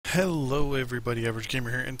Hello everybody, Average Gamer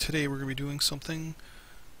here, and today we're going to be doing something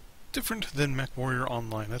different than MechWarrior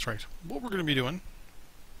Online. That's right. What we're going to be doing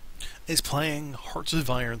is playing Hearts of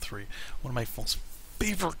Iron 3, one of my most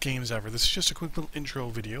favorite games ever. This is just a quick little intro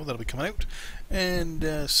video that'll be coming out,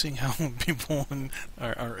 and seeing how people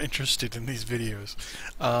are interested in these videos.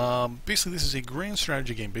 Basically, this is a grand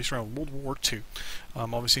strategy game based around World War II.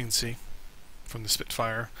 Obviously you can see from the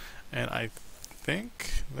Spitfire, and I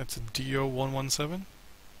think that's a DO-117.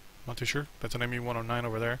 Not too sure. That's an ME-109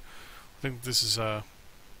 over there. I think this is a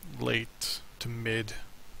late to mid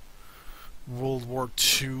World War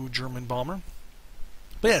II German bomber.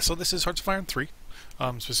 But yeah, so this is Hearts of Iron 3,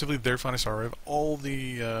 specifically their finest hour. I have all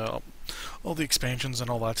the expansions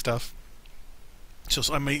and all that stuff.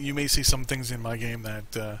 So you may see some things in my game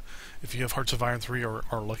that if you have Hearts of Iron 3 or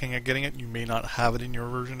are looking at getting it, you may not have it in your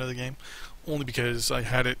version of the game, only because I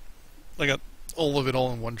got all of it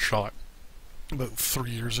all in one shot about 3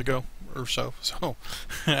 years ago or so. So,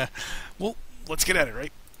 well, let's get at it,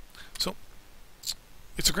 right? So,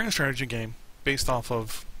 it's a grand strategy game based off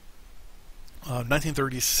of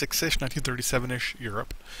 1936-ish, 1937-ish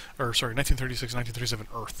Europe, or sorry, 1936, 1937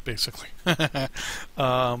 Earth, basically.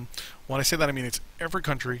 When I say that, I mean it's every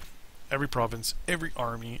country, every province, every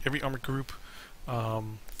army group,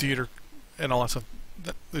 theater, and all that stuff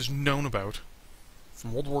that is known about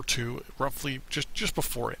from World War II, roughly just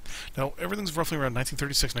before it. Now, everything's roughly around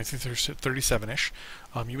 1936, 1937-ish.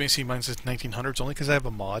 You may see mine says 1900s only because I have a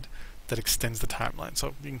mod that extends the timeline,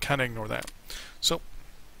 so you can kind of ignore that. So,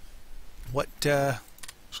 I'm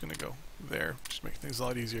just going to go there, just make things a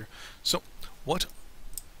lot easier. So, what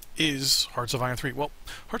is Hearts of Iron 3? Well,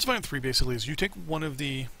 Hearts of Iron 3 basically is you take you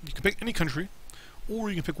can pick any country, or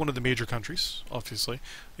you can pick one of the major countries, obviously,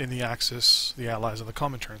 in the Axis, the Allies, and the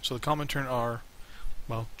Comintern. So the Comintern are,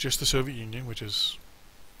 well, just the Soviet Union, which is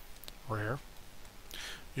rare.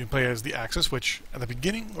 You can play as the Axis, which at the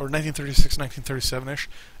beginning, or 1936, 1937-ish,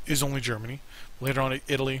 is only Germany. Later on,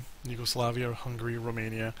 Italy, Yugoslavia, Hungary,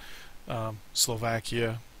 Romania,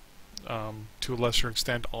 Slovakia, to a lesser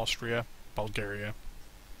extent, Austria, Bulgaria,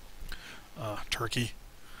 Turkey,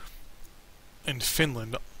 and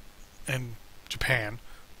Finland, and Japan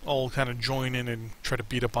all kind of join in and try to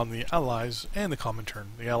beat up on the Allies and the Comintern.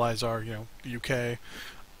 The Allies are, the UK,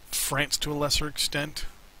 France to a lesser extent,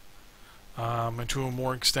 and to a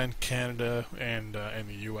more extent Canada and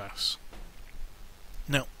the US.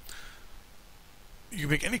 Now, you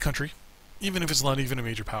pick any country, even if it's not even a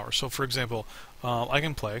major power. So, for example, I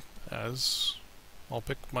can play as, I'll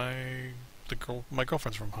pick my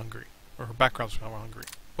girlfriend's from Hungary, or her background's from Hungary.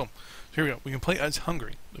 Boom. So here we go. We can play as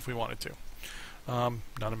Hungary if we wanted to.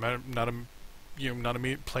 Not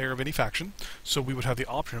a player of any faction, so we would have the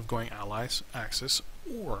option of going Allies, Axis,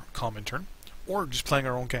 or Comintern, or just playing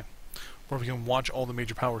our own game, where we can watch all the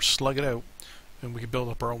major powers slug it out, and we can build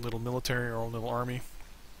up our own little military, our own little army,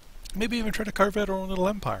 maybe even try to carve out our own little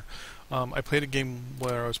empire. I played a game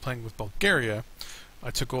where I was playing with Bulgaria. I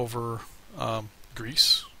took over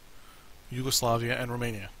Greece, Yugoslavia, and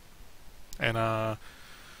Romania, and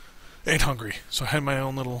Hungary. So I had my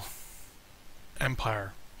own little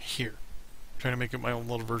empire here, trying to make it my own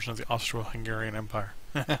little version of the Austro-Hungarian Empire.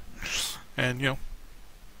 And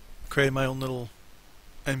created my own little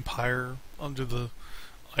empire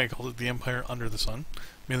I called it the Empire Under the Sun,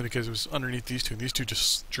 mainly because it was underneath these two. These two,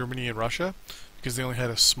 just Germany and Russia, because they only had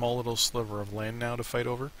a small little sliver of land now to fight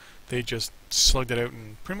over. They just slugged it out,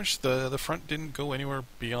 and pretty much the front didn't go anywhere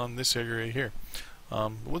beyond this area here.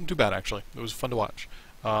 It wasn't too bad, actually. It was fun to watch.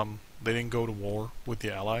 They didn't go to war with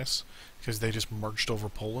the Allies, because they just marched over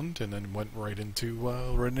Poland and then went right into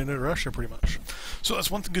Russia, pretty much. So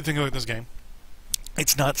that's one good thing about this game.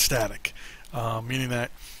 It's not static, meaning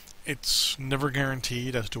that it's never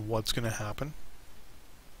guaranteed as to what's going to happen.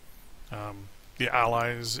 The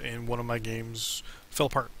Allies in one of my games fell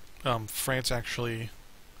apart. France actually,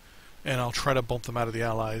 and I'll try to bump them out of the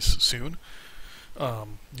Allies soon,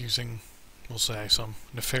 using, we'll say, some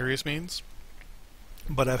nefarious means.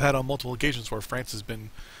 But I've had on multiple occasions where France has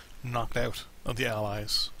been knocked out of the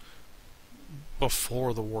Allies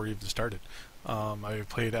before the war even started. I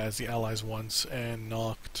played as the Allies once and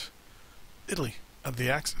knocked Italy at the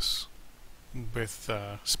Axis with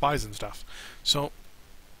spies and stuff. So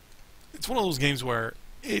it's one of those games where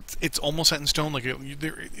it's almost set in stone. Like you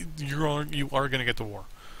are going to get the war.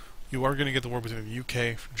 You are going to get the war between the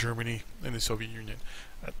UK, Germany, and the Soviet Union,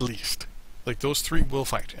 at least. Like, those three will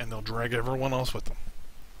fight, and they'll drag everyone else with them.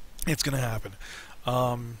 It's going to happen.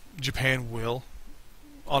 Japan will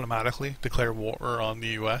automatically declare war on the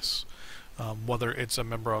US, whether it's a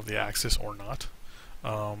member of the Axis or not.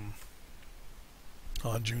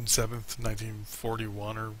 on June 7th,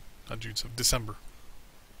 1941, or not June 7th, December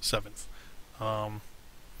 7th. So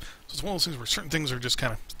it's one of those things where certain things are just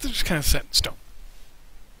kind of set in stone.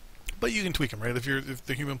 But you can tweak them, right? If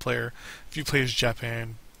the human player, if you play as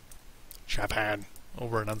Japan,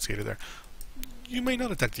 over enunciated there, you may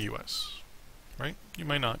not attack the U.S., right? You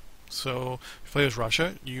might not. So if you play as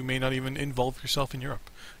Russia, you may not even involve yourself in Europe.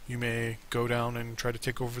 You may go down and try to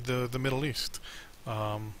take over the Middle East,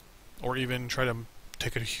 or even try to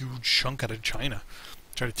take a huge chunk out of China,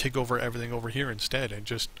 try to take over everything over here instead, and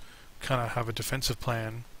just kind of have a defensive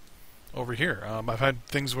plan over here. I've had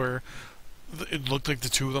things where it looked like the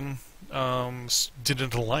two of them did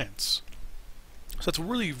an alliance. So that's a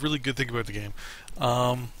really, really good thing about the game.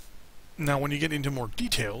 Now, when you get into more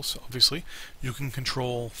details, obviously, you can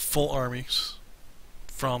control full armies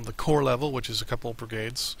from the core level, which is a couple of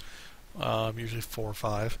brigades, usually 4 or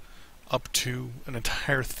 5, up to an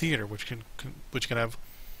entire theater, which can have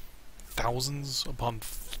thousands upon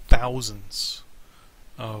thousands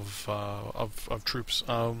of troops.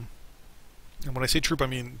 And when I say troop, I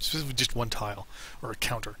mean specifically just one tile or a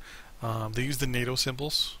counter. They use the NATO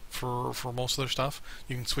symbols for most of their stuff.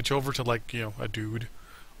 You can switch over to, like, a dude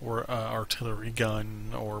or artillery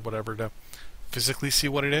gun or whatever to physically see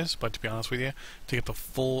what it is. But to be honest with you, to get the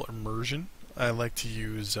full immersion, I like to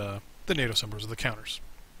use the NATO symbols or the counters.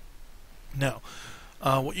 Now,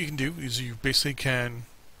 what you can do is you basically can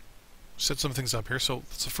set some things up here. So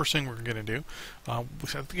that's the first thing we're going to do. We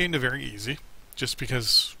set the game to very easy, just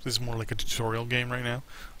because this is more like a tutorial game right now.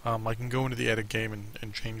 I can go into the edit game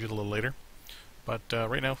and change it a little later. But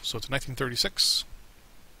right now, so it's 1936.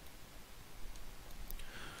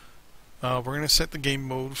 We're going to set the game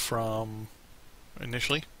mode from,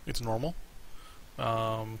 initially, it's normal.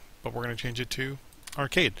 But we're going to change it to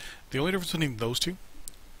arcade. The only difference between those two,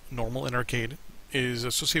 normal and arcade, is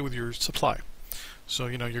associated with your supply. So,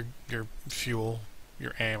 your fuel,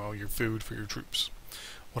 your ammo, your food for your troops.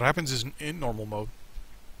 What happens is, in normal mode,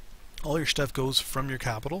 all your stuff goes from your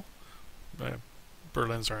capital,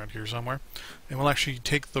 Berlin's around here somewhere, and we'll actually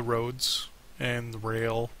take the roads and the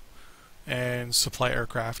rail and supply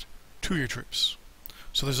aircraft to your troops.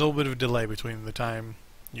 So there's a little bit of a delay between the time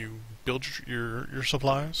you build your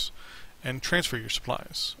supplies and transfer your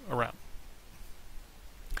supplies around.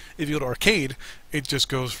 If you go to arcade, it just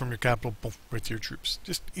goes from your capital with your troops.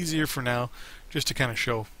 Just easier for now, just to kind of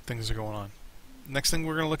show things are going on. Next thing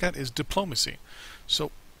we're going to look at is diplomacy.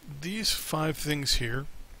 So these 5 things here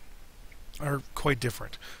are quite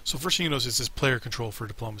different. So first thing you notice is this player control for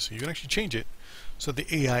diplomacy. You can actually change it so the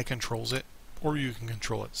AI controls it, or you can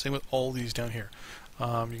control it. Same with all these down here.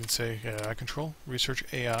 You can say AI control, research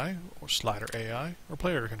AI, or slider AI, or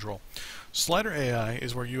player control. Slider AI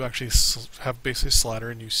is where you actually have basically a slider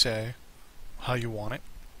and you say how you want it.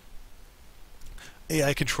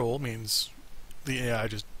 AI control means the AI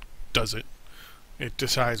just does it. It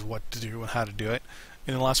decides what to do and how to do it.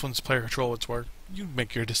 And the last one's player control. It's where you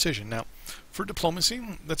make your decision. Now, for diplomacy,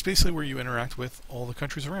 that's basically where you interact with all the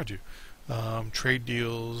countries around you. Trade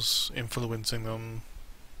deals, influencing them,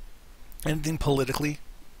 anything politically,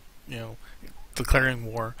 declaring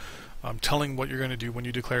war, telling what you're going to do when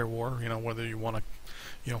you declare war. Whether you want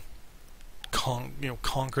to,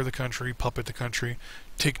 conquer the country, puppet the country,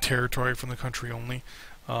 take territory from the country only.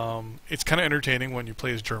 It's kind of entertaining when you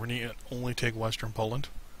play as Germany and only take Western Poland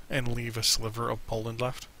and leave a sliver of Poland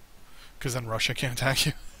left, because then Russia can't attack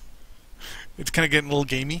you. It's kind of getting a little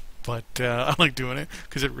gamey, but I like doing it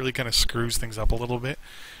because it really kind of screws things up a little bit.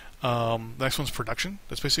 The next one's production.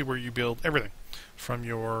 That's basically where you build everything from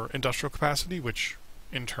your industrial capacity, which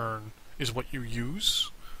in turn is what you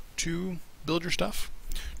use to build your stuff,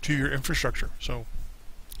 to your infrastructure. So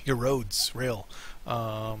your roads, rail.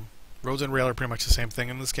 Roads and rail are pretty much the same thing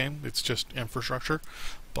in this game. It's just infrastructure.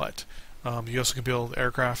 But you also can build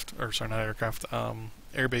aircraft, or sorry, not aircraft,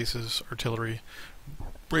 air bases, artillery,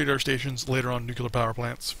 radar stations, later on nuclear power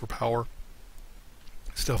plants for power,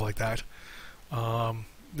 stuff like that.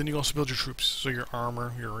 Then you also build your troops, so your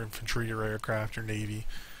armor, your infantry, your aircraft, your navy,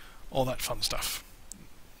 all that fun stuff.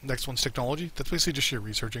 Next one's technology. That's basically just your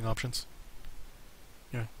researching options.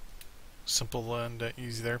 Simple and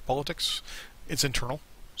easy there. Politics, it's internal,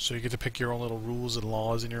 so you get to pick your own little rules and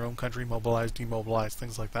laws in your own country, mobilize, demobilize,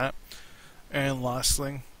 things like that. And last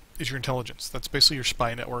thing is your intelligence. That's basically your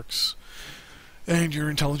spy networks and your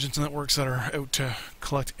intelligence networks that are out to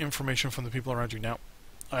collect information from the people around you. Now,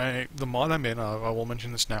 the mod I'm in, I will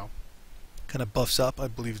mention this now, kind of buffs up, I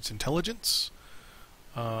believe it's intelligence,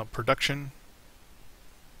 production,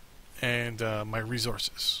 and my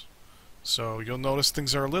resources. So you'll notice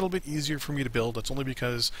things are a little bit easier for me to build. That's only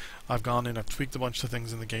because I've gone and I've tweaked a bunch of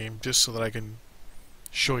things in the game just so that I can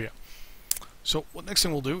show you. So what next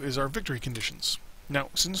thing we'll do is our victory conditions. Now,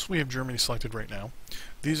 since we have Germany selected right now,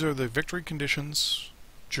 these are the victory conditions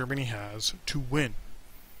Germany has to win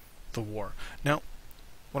the war. Now,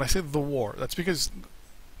 when I say the war, that's because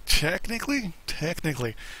technically,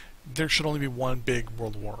 there should only be one big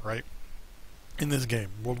world war, right? In this game,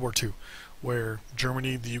 World War II, where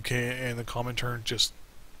Germany, the UK, and the Comintern just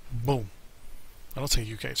boom. I don't say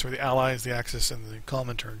UK, sorry, the Allies, the Axis, and the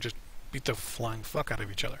Comintern just beat the flying fuck out of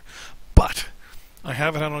each other. But I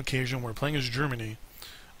have had on occasion where playing as Germany,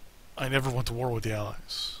 I never went to war with the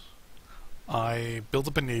Allies. I built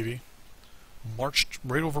up a navy, marched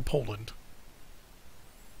right over Poland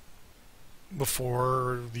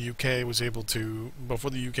before the UK was able to,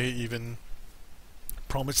 before the UK even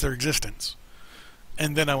promised their existence.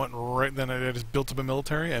 And then I went right, then I just built up a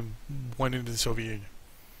military and went into the Soviet Union.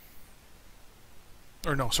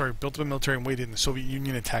 Or no, sorry, built up a military and waited, and the Soviet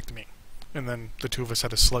Union attacked me. And then the two of us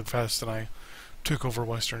had a slugfest, and I took over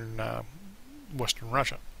Western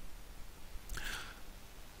Russia.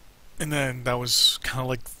 And then that was kind of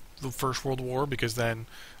like the First World War, because then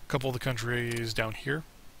a couple of the countries down here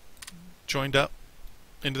joined up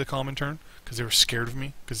into the Comintern because they were scared of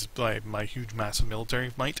me because of my huge, massive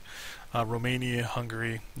military might. Romania,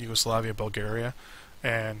 Hungary, Yugoslavia, Bulgaria,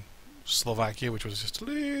 and Slovakia, which was just a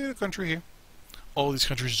little country here. All these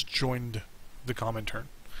countries joined the Comintern,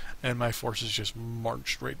 and my forces just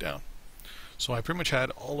marched right down. So I pretty much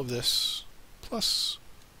had all of this plus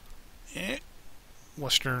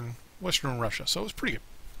Western Russia, so it was pretty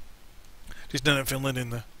good. Just done in Finland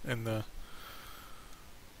and the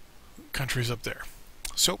countries up there.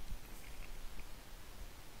 So,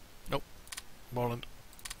 nope, Poland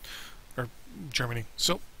or Germany.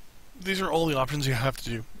 So these are all the options you have to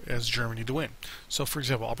do as Germany to win. So, for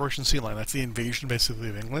example, Operation Sea Lion, that's the invasion basically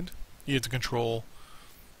of England. You have to control,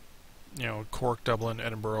 you know, Cork, Dublin,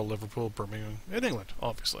 Edinburgh, Liverpool, Birmingham, and England,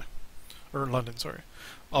 obviously. Or London, sorry.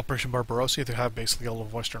 Operation Barbarossa, you have to have basically all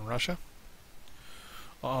of Western Russia.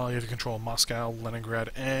 You have to control Moscow,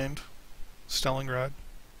 Leningrad, and Stalingrad.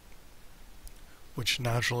 Which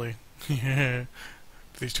naturally,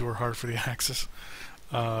 these two are hard for the Axis.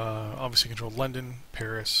 Obviously control London,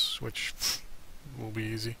 Paris, which will be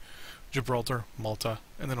easy. Gibraltar, Malta,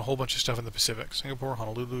 and then a whole bunch of stuff in the Pacific. Singapore,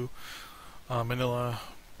 Honolulu, Manila,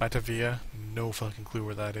 Batavia, no fucking clue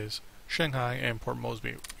where that is. Shanghai, and Port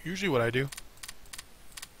Moresby. Usually what I do,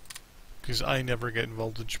 because I never get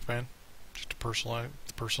involved in Japan, just a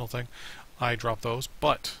personal thing, I drop those,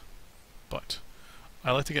 but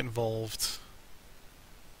I like to get involved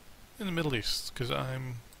in the Middle East, because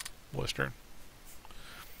I'm Western.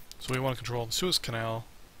 So we want to control the Suez Canal,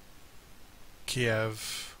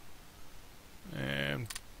 Kiev, and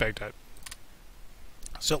Baghdad.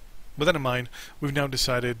 So, with that in mind, we've now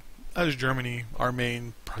decided, as Germany, our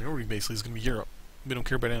main priority basically is going to be Europe. We don't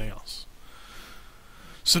care about anything else.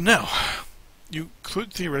 So now, you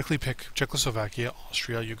could theoretically pick Czechoslovakia,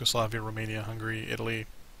 Austria, Yugoslavia, Romania, Hungary, Italy,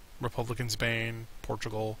 Republic in Spain,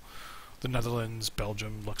 Portugal, the Netherlands,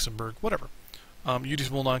 Belgium, Luxembourg, whatever. You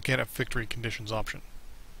just will not get a victory conditions option.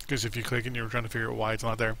 Because if you click and you're trying to figure out why it's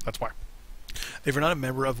not there, that's why. If you're not a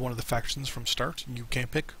member of one of the factions from start, you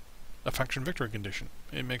can't pick a faction victory condition.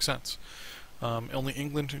 It makes sense. Only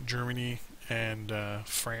England, Germany, and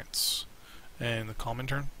France, and the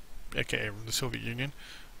Comintern, aka the Soviet Union,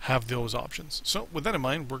 have those options. So with that in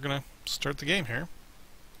mind, we're going to start the game here.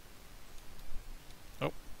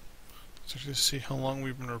 Oh, let's just see how long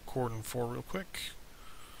we've been recording for real quick.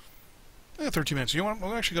 13 minutes. You know what?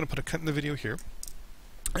 I'm actually going to put a cut in the video here.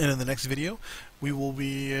 And in the next video, we will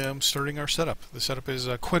be starting our setup. The setup is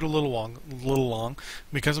quite a little long,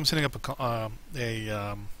 because I'm setting up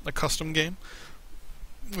a custom game,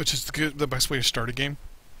 which is the best way to start a game.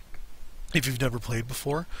 If you've never played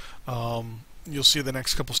before, you'll see the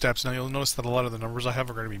next couple steps. Now you'll notice that a lot of the numbers I have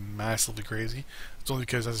are going to be massively crazy. It's only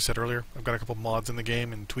because, as I said earlier, I've got a couple mods in the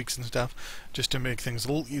game and tweaks and stuff, just to make things a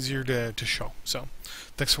little easier to show. So,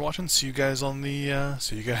 thanks for watching. See you guys on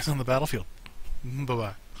the battlefield. Bye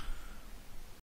bye.